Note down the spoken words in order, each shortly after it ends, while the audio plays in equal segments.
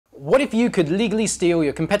What if you could legally steal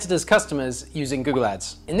your competitors' customers using Google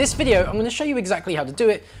Ads? In this video, I'm going to show you exactly how to do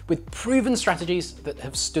it with proven strategies that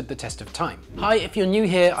have stood the test of time. Hi, if you're new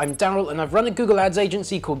here, I'm Daryl and I've run a Google Ads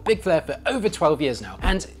agency called Big Flare for over 12 years now.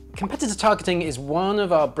 And competitor targeting is one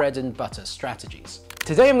of our bread and butter strategies.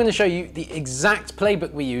 Today, I'm going to show you the exact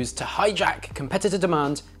playbook we use to hijack competitor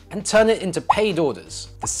demand and turn it into paid orders.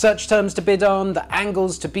 The search terms to bid on, the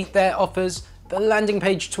angles to beat their offers, the landing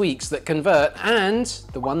page tweaks that convert, and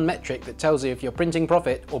the one metric that tells you if you're printing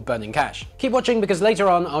profit or burning cash. Keep watching because later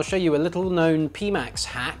on I'll show you a little known PMax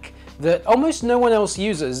hack that almost no one else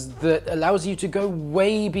uses that allows you to go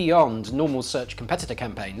way beyond normal search competitor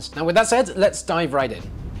campaigns. Now with that said, let's dive right in.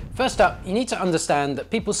 First up, you need to understand that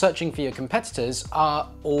people searching for your competitors are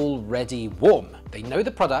already warm. They know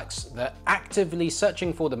the products, they're actively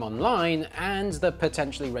searching for them online, and they're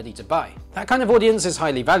potentially ready to buy. That kind of audience is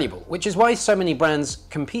highly valuable, which is why so many brands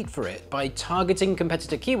compete for it by targeting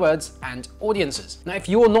competitor keywords and audiences. Now, if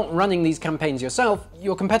you're not running these campaigns yourself,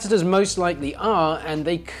 your competitors most likely are, and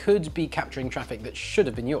they could be capturing traffic that should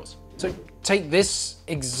have been yours. So take this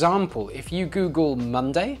example. If you Google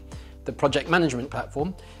Monday, the project management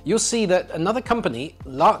platform, you'll see that another company,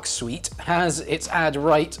 Lark Suite, has its ad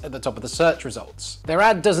right at the top of the search results. Their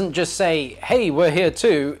ad doesn't just say, hey, we're here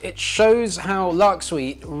too, it shows how Lark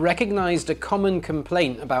Suite recognized a common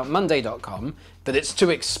complaint about Monday.com, that it's too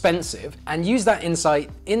expensive, and use that insight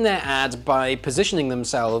in their ad by positioning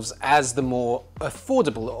themselves as the more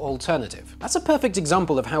affordable alternative. That's a perfect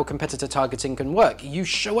example of how competitor targeting can work. You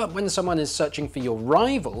show up when someone is searching for your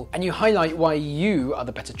rival, and you highlight why you are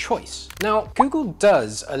the better choice. Now, Google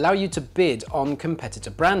does allow you to bid on competitor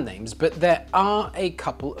brand names, but there are a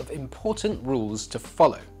couple of important rules to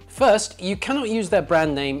follow. First, you cannot use their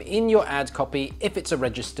brand name in your ad copy if it's a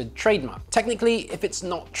registered trademark. Technically, if it's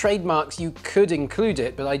not trademarks, you could include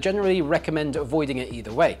it, but I generally recommend avoiding it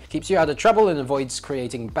either way. Keeps you out of trouble and avoids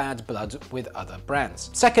creating bad blood with other brands.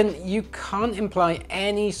 Second, you can't imply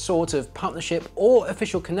any sort of partnership or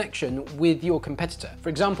official connection with your competitor. For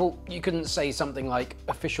example, you couldn't say something like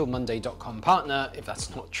officialmonday.com partner if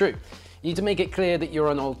that's not true. You need to make it clear that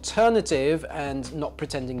you're an alternative and not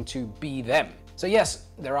pretending to be them. So yes,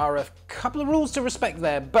 there are a couple of rules to respect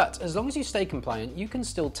there, but as long as you stay compliant, you can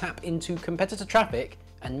still tap into competitor traffic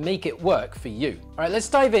and make it work for you. All right, let's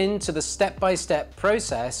dive into the step-by-step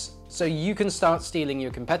process so you can start stealing your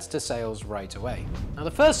competitor sales right away. Now, the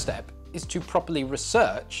first step is to properly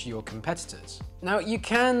research your competitors. Now, you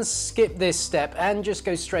can skip this step and just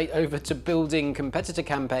go straight over to building competitor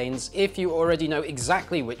campaigns if you already know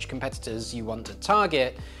exactly which competitors you want to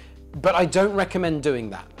target, but I don't recommend doing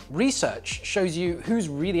that. Research shows you who's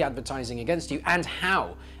really advertising against you and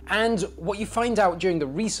how, and what you find out during the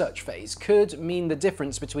research phase could mean the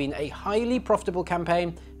difference between a highly profitable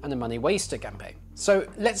campaign and a money waster campaign. So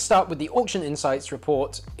let's start with the Auction Insights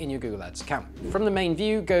report in your Google Ads account. From the main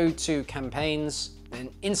view, go to Campaigns, then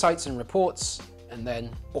Insights and Reports, and then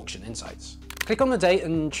Auction Insights. Click on the date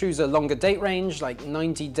and choose a longer date range, like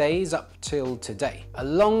 90 days up till today. A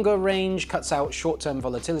longer range cuts out short-term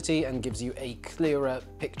volatility and gives you a clearer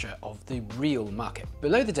picture of the real market.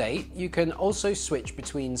 Below the date, you can also switch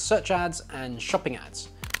between search ads and shopping ads.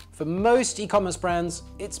 For most e-commerce brands,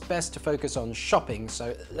 it's best to focus on shopping,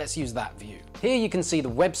 so let's use that view. Here you can see the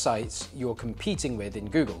websites you're competing with in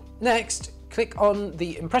Google. Next, click on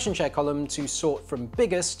the impression share column to sort from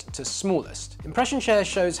biggest to smallest. Impression share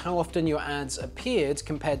shows how often your ads appeared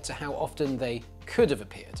compared to how often they could have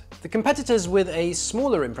appeared. The competitors with a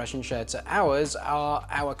smaller impression share to ours are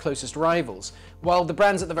our closest rivals, while the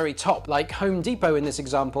brands at the very top, like Home Depot in this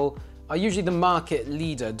example, are usually the market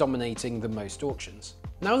leader dominating the most auctions.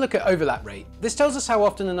 Now look at overlap rate. This tells us how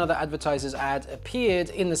often another advertiser's ad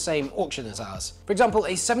appeared in the same auction as ours. For example,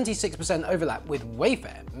 a 76% overlap with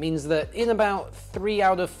Wayfair means that in about 3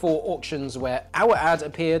 out of 4 auctions where our ad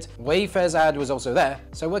appeared, Wayfair's ad was also there,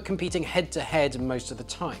 so we're competing head-to-head most of the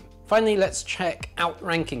time. Finally, let's check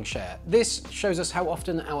outranking share. This shows us how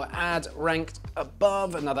often our ad ranked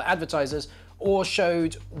above another advertiser's or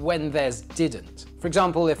showed when theirs didn't. For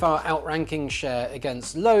example, if our outranking share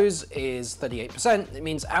against Lowe's is 38%, it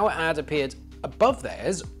means our ad appeared above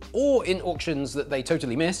theirs, or in auctions that they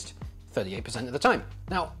totally missed, 38% of the time.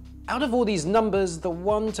 Now, out of all these numbers, the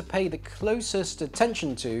one to pay the closest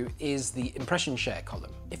attention to is the impression share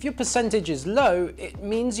column. If your percentage is low, it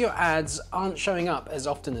means your ads aren't showing up as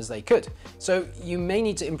often as they could. So you may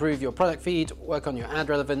need to improve your product feed, work on your ad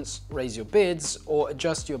relevance, raise your bids, or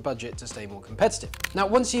adjust your budget to stay more competitive. Now,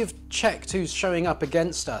 once you've checked who's showing up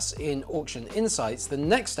against us in Auction Insights, the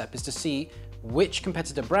next step is to see which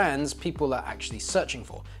competitor brands people are actually searching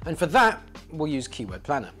for. And for that, we'll use Keyword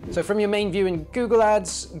Planner. So from your main view in Google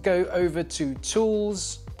Ads, go over to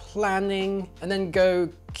Tools, Planning, and then go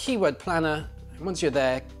Keyword Planner. And once you're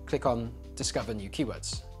there, click on Discover New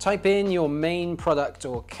Keywords. Type in your main product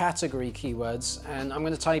or category keywords, and I'm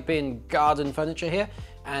going to type in garden furniture here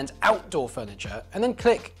and outdoor furniture, and then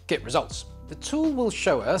click Get Results. The tool will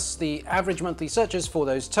show us the average monthly searches for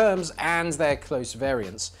those terms and their close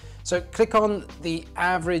variants. So click on the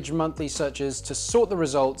average monthly searches to sort the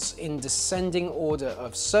results in descending order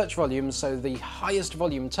of search volume, so the highest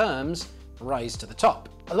volume terms rise to the top.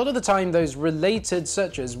 A lot of the time, those related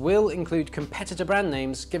searches will include competitor brand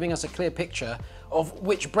names, giving us a clear picture of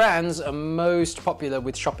which brands are most popular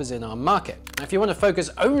with shoppers in our market. Now, if you want to focus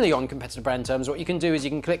only on competitor brand terms, what you can do is you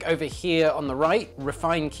can click over here on the right,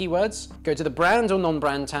 Refine Keywords, go to the Brand or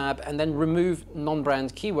Non-Brand tab, and then remove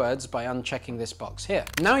non-brand keywords by unchecking this box here.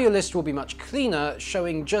 Now your list will be much cleaner,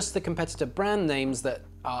 showing just the competitor brand names that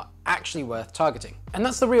are actually worth targeting. And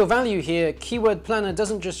that's the real value here. Keyword Planner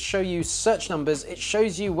doesn't just show you search numbers, it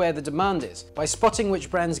shows you where the demand is. By spotting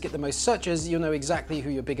which brands get the most searches, you'll know exactly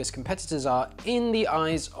who your biggest competitors are in the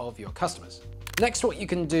eyes of your customers. Next, what you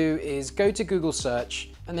can do is go to Google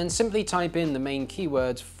Search and then simply type in the main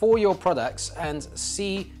keyword for your products and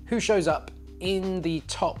see who shows up in the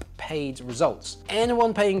top paid results.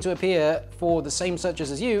 Anyone paying to appear for the same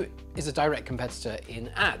searches as you is a direct competitor in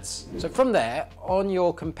ads. So from there, on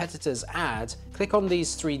your competitor's ad, click on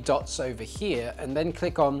these three dots over here and then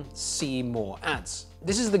click on See More Ads.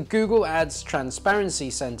 This is the Google Ads Transparency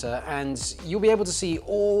Center, and you'll be able to see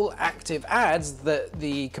all active ads that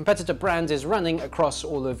the competitor brand is running across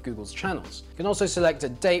all of Google's channels. You can also select a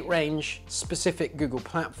date range, specific Google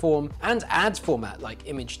platform, and ad format like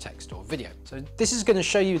image, text, or video. So this is going to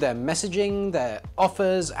show you their messaging, their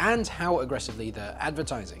offers, and how aggressively they're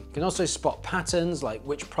advertising. You can also spot patterns like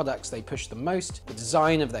which products they push the most, the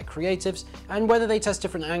design of their creatives, and whether they test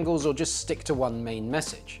different angles or just stick to one main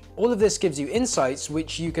message. All of this gives you insights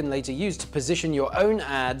which you can later use to position your own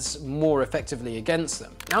ads more effectively against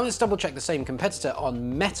them. Now let's double check the same competitor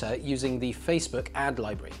on Meta using the Facebook ad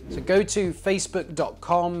library. So go to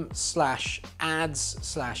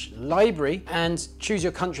facebook.com/ads/library and choose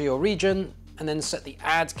your country or region, and then set the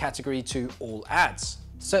ad category to all ads.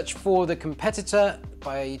 Search for the competitor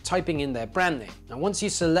by typing in their brand name. Now, once you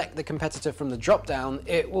select the competitor from the drop-down,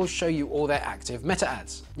 it will show you all their active meta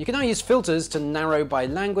ads. You can now use filters to narrow by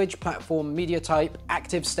language, platform, media type,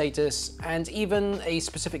 active status, and even a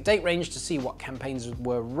specific date range to see what campaigns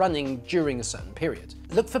were running during a certain period.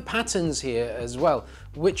 Look for patterns here as well,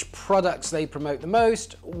 which products they promote the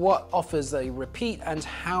most, what offers they repeat, and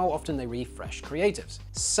how often they refresh creatives.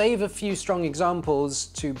 Save a few strong examples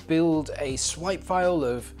to build a swipe file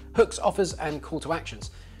of hooks, offers, and call to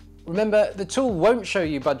actions. Remember, the tool won't show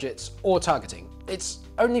you budgets or targeting. It's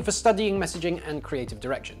only for studying messaging and creative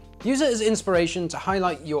direction. Use it as inspiration to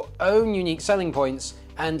highlight your own unique selling points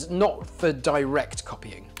and not for direct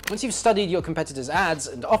copying. Once you've studied your competitors' ads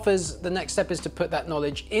and offers, the next step is to put that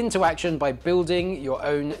knowledge into action by building your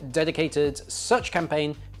own dedicated search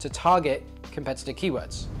campaign to target competitor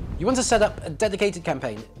keywords. You want to set up a dedicated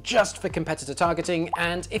campaign just for competitor targeting,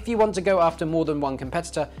 and if you want to go after more than one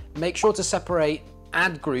competitor, make sure to separate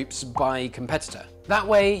ad groups by competitor. That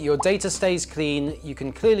way, your data stays clean, you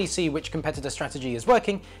can clearly see which competitor strategy is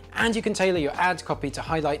working, and you can tailor your ad copy to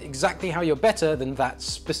highlight exactly how you're better than that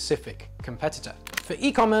specific competitor. For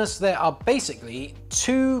e-commerce, there are basically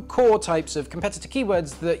two core types of competitor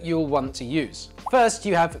keywords that you'll want to use. First,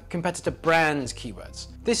 you have competitor brand keywords.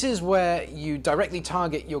 This is where you directly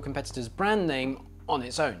target your competitor's brand name on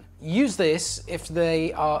its own. Use this if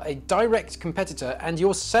they are a direct competitor and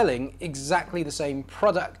you're selling exactly the same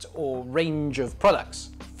product or range of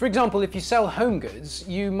products. For example, if you sell home goods,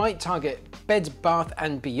 you might target Bed, Bath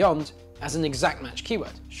 & Beyond as an exact match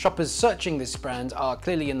keyword. Shoppers searching this brand are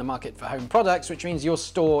clearly in the market for home products, which means your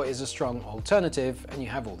store is a strong alternative and you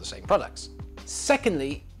have all the same products.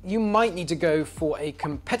 Secondly, you might need to go for a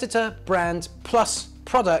competitor brand plus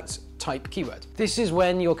product type keyword. This is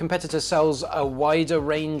when your competitor sells a wider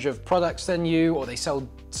range of products than you, or they sell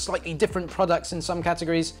slightly different products in some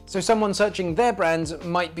categories. So someone searching their brand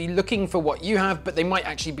might be looking for what you have, but they might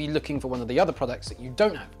actually be looking for one of the other products that you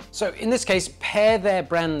don't have. So in this case, pair their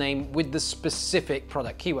brand name with the specific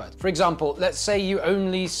product keyword. For example, let's say you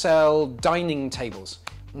only sell dining tables.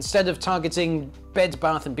 Instead of targeting Bed,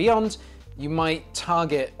 Bath & Beyond, you might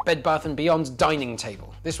target Bed, Bath & Beyond dining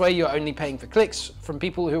table. This way you're only paying for clicks from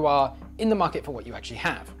people who are in the market for what you actually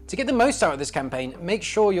have. To get the most out of this campaign, make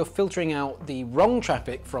sure you're filtering out the wrong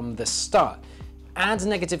traffic from the start. Add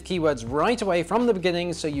negative keywords right away from the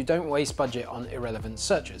beginning so you don't waste budget on irrelevant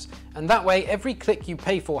searches. And that way, every click you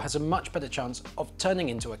pay for has a much better chance of turning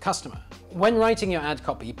into a customer. When writing your ad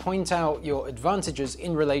copy, point out your advantages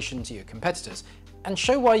in relation to your competitors and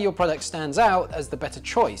show why your product stands out as the better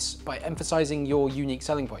choice by emphasizing your unique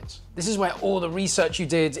selling points. This is where all the research you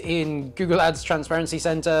did in Google Ads Transparency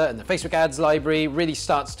Center and the Facebook Ads library really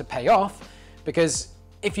starts to pay off, because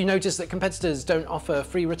if you notice that competitors don't offer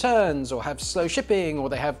free returns or have slow shipping or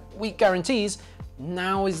they have weak guarantees,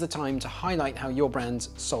 now is the time to highlight how your brand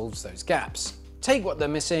solves those gaps. Take what they're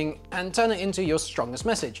missing and turn it into your strongest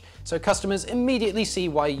message, so customers immediately see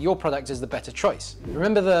why your product is the better choice.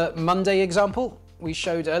 Remember the Monday example we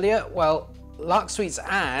showed earlier? Well, Lark Suite's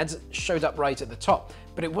ad showed up right at the top,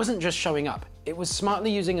 but it wasn't just showing up. It was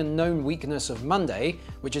smartly using a known weakness of Monday,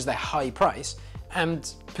 which is their high price,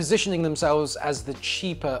 and positioning themselves as the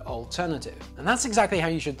cheaper alternative. And that's exactly how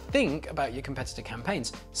you should think about your competitor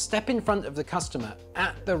campaigns. Step in front of the customer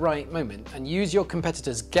at the right moment and use your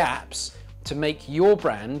competitors' gaps to make your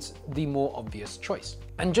brand the more obvious choice.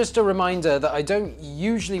 And just a reminder that I don't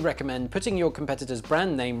usually recommend putting your competitor's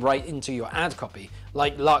brand name right into your ad copy,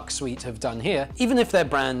 like Lark Suite have done here, even if their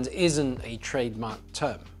brand isn't a trademarked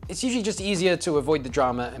term. It's usually just easier to avoid the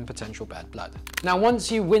drama and potential bad blood. Now,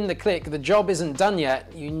 once you win the click, the job isn't done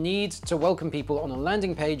yet. You need to welcome people on a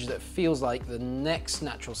landing page that feels like the next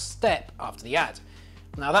natural step after the ad.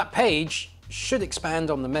 Now, that page should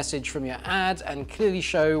expand on the message from your ad and clearly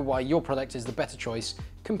show why your product is the better choice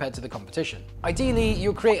compared to the competition. Ideally,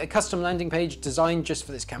 you'll create a custom landing page designed just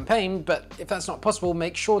for this campaign, but if that's not possible,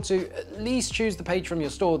 make sure to at least choose the page from your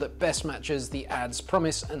store that best matches the ad's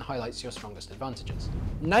promise and highlights your strongest advantages.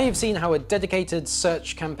 Now you've seen how a dedicated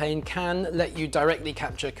search campaign can let you directly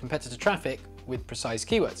capture competitor traffic with precise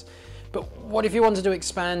keywords. But what if you wanted to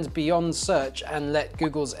expand beyond search and let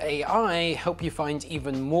Google's AI help you find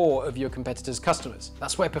even more of your competitors' customers?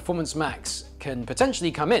 That's where Performance Max can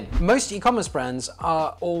potentially come in. Most e-commerce brands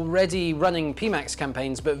are already running PMax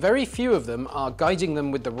campaigns, but very few of them are guiding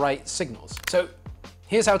them with the right signals. So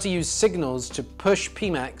here's how to use signals to push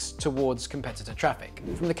PMax towards competitor traffic.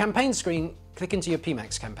 From the campaign screen, click into your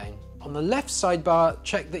PMax campaign. On the left sidebar,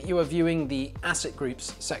 check that you are viewing the Asset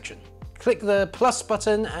Groups section. Click the plus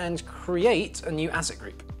button and create a new asset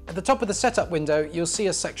group. At the top of the setup window, you'll see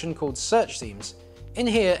a section called Search Themes. In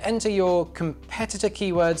here, enter your competitor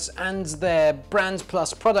keywords and their brand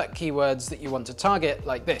plus product keywords that you want to target,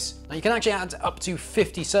 like this. Now you can actually add up to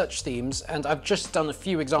 50 search themes, and I've just done a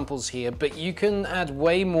few examples here, but you can add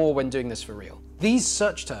way more when doing this for real. These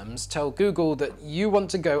search terms tell Google that you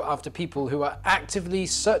want to go after people who are actively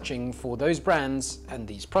searching for those brands and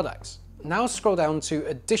these products. Now scroll down to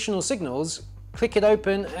Additional Signals, click it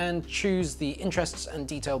open and choose the Interests and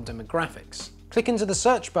Detailed Demographics. Click into the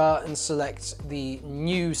search bar and select the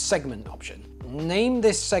New Segment option. Name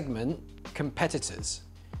this segment Competitors.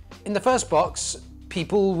 In the first box,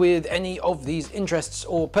 people with any of these interests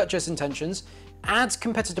or purchase intentions, add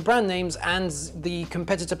competitor brand names and the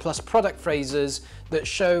competitor plus product phrases that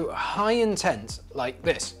show high intent, like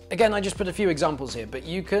this. Again, I just put a few examples here, but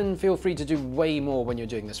you can feel free to do way more when you're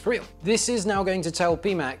doing this for real. This is now going to tell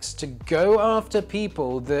PMax to go after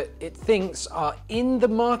people that it thinks are in the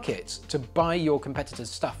market to buy your competitor's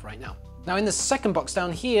stuff right now. Now in the second box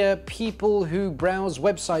down here, people who browse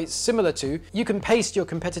websites similar to, you can paste your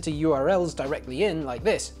competitor URLs directly in like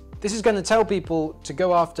this. This is going to tell people to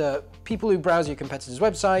go after people who browse your competitor's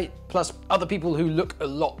website, plus other people who look a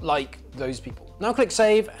lot like those people. Now click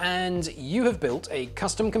Save, and you have built a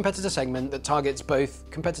custom competitor segment that targets both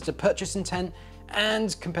competitor purchase intent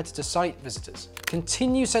and competitor site visitors.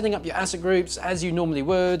 Continue setting up your asset groups as you normally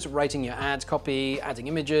would, writing your ad copy, adding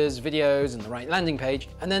images, videos, and the right landing page.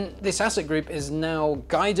 And then this asset group is now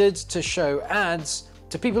guided to show ads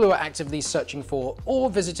to people who are actively searching for or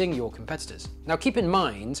visiting your competitors. Now keep in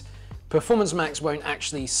mind, Performance Max won't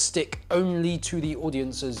actually stick only to the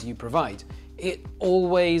audiences you provide. It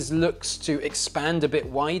always looks to expand a bit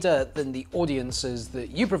wider than the audiences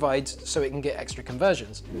that you provide so it can get extra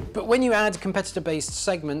conversions. But when you add competitor-based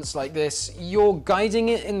segments like this, you're guiding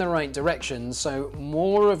it in the right direction, so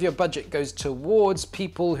more of your budget goes towards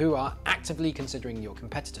people who are actively considering your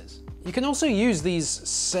competitors. You can also use these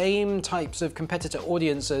same types of competitor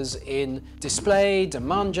audiences in display,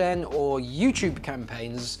 demand gen, or YouTube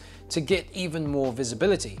campaigns to get even more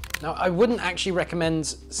visibility. Now, I wouldn't actually recommend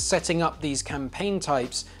setting up these campaign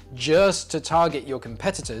types just to target your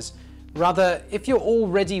competitors. Rather, if you're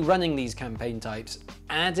already running these campaign types,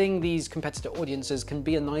 adding these competitor audiences can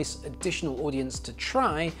be a nice additional audience to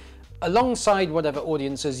try alongside whatever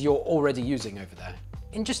audiences you're already using over there.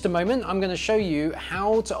 In just a moment, I'm going to show you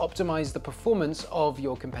how to optimize the performance of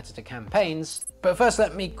your competitor campaigns. But first,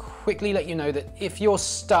 let me quickly let you know that if you're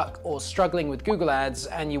stuck or struggling with Google Ads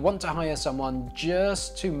and you want to hire someone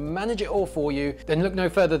just to manage it all for you, then look no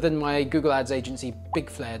further than my Google Ads agency,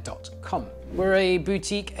 bigflare.com. We're a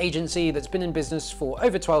boutique agency that's been in business for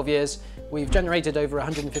over 12 years. We've generated over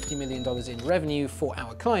 $150 million in revenue for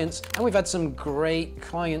our clients, and we've had some great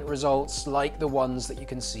client results like the ones that you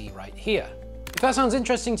can see right here. If that sounds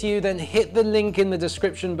interesting to you, then hit the link in the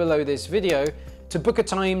description below this video to book a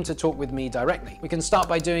time to talk with me directly. We can start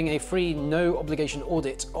by doing a free, no obligation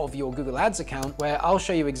audit of your Google Ads account, where I'll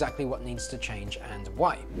show you exactly what needs to change and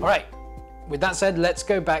why. All right, with that said, let's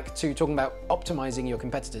go back to talking about optimizing your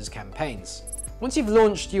competitors' campaigns. Once you've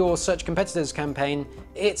launched your Search Competitors campaign,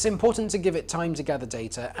 it's important to give it time to gather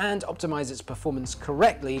data and optimize its performance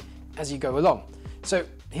correctly as you go along. So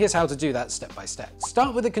here's how to do that step by step.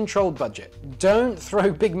 Start with a controlled budget. Don't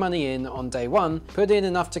throw big money in on day one. Put in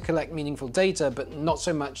enough to collect meaningful data, but not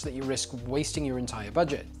so much that you risk wasting your entire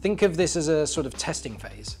budget. Think of this as a sort of testing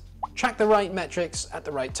phase. Track the right metrics at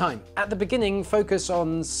the right time. At the beginning, focus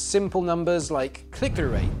on simple numbers like click-through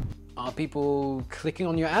rate. Are people clicking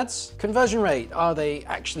on your ads? Conversion rate, are they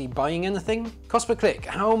actually buying anything? Cost per click,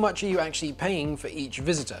 how much are you actually paying for each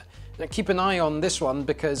visitor? Now keep an eye on this one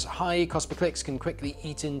because high cost per clicks can quickly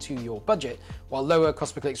eat into your budget, while lower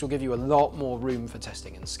cost per clicks will give you a lot more room for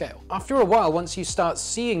testing and scale. After a while, once you start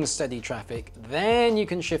seeing steady traffic, then you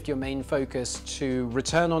can shift your main focus to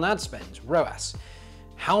return on ad spend, ROAS.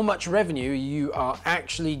 How much revenue you are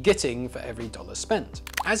actually getting for every dollar spent.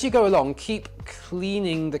 As you go along, keep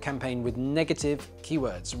cleaning the campaign with negative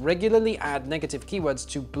keywords. Regularly add negative keywords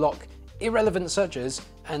to block irrelevant searches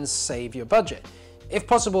and save your budget. If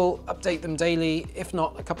possible, update them daily. If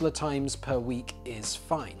not, a couple of times per week is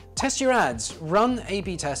fine. Test your ads. Run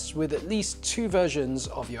A/B tests with at least 2 versions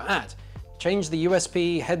of your ad. Change the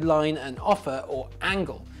USP, headline, and offer or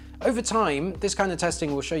angle. Over time, this kind of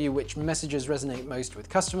testing will show you which messages resonate most with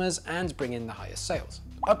customers and bring in the highest sales.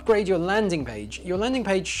 Upgrade your landing page. Your landing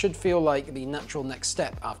page should feel like the natural next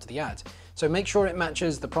step after the ad. So make sure it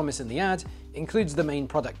matches the promise in the ad, includes the main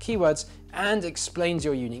product keywords, and explains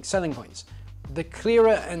your unique selling points. The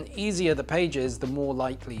clearer and easier the page is, the more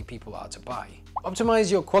likely people are to buy. Optimize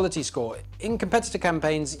your quality score. In competitor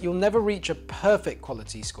campaigns, you'll never reach a perfect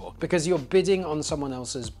quality score because you're bidding on someone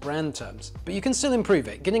else's brand terms. But you can still improve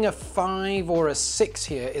it. Getting a 5 or a 6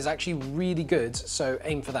 here is actually really good, so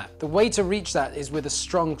aim for that. The way to reach that is with a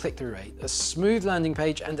strong click-through rate, a smooth landing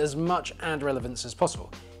page, and as much ad relevance as possible.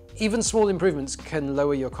 Even small improvements can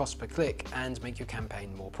lower your cost per click and make your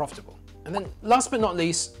campaign more profitable. And then last but not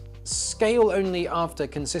least, scale only after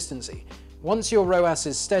consistency. Once your ROAS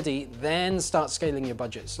is steady, then start scaling your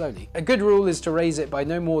budget slowly. A good rule is to raise it by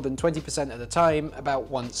no more than 20% at a time, about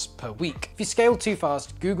once per week. If you scale too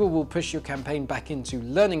fast, Google will push your campaign back into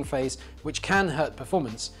learning phase, which can hurt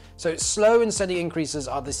performance. So slow and steady increases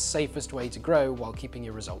are the safest way to grow while keeping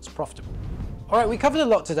your results profitable. All right, we covered a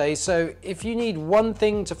lot today, so if you need one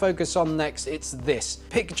thing to focus on next, it's this.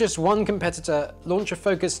 Pick just one competitor, launch a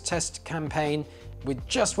focused test campaign with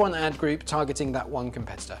just one ad group targeting that one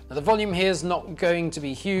competitor. Now the volume here is not going to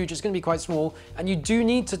be huge, it's going to be quite small, and you do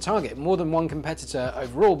need to target more than one competitor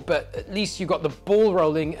overall, but at least you got the ball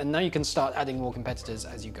rolling and now you can start adding more competitors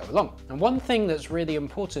as you go along. And one thing that's really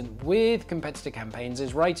important with competitor campaigns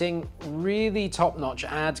is writing really top-notch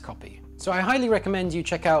ad copy. So I highly recommend you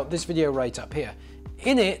check out this video right up here.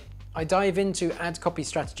 In it, I dive into ad copy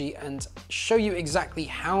strategy and show you exactly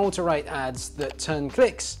how to write ads that turn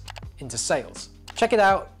clicks into sales. Check it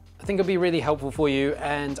out. I think it'll be really helpful for you,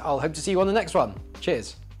 and I'll hope to see you on the next one.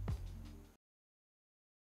 Cheers.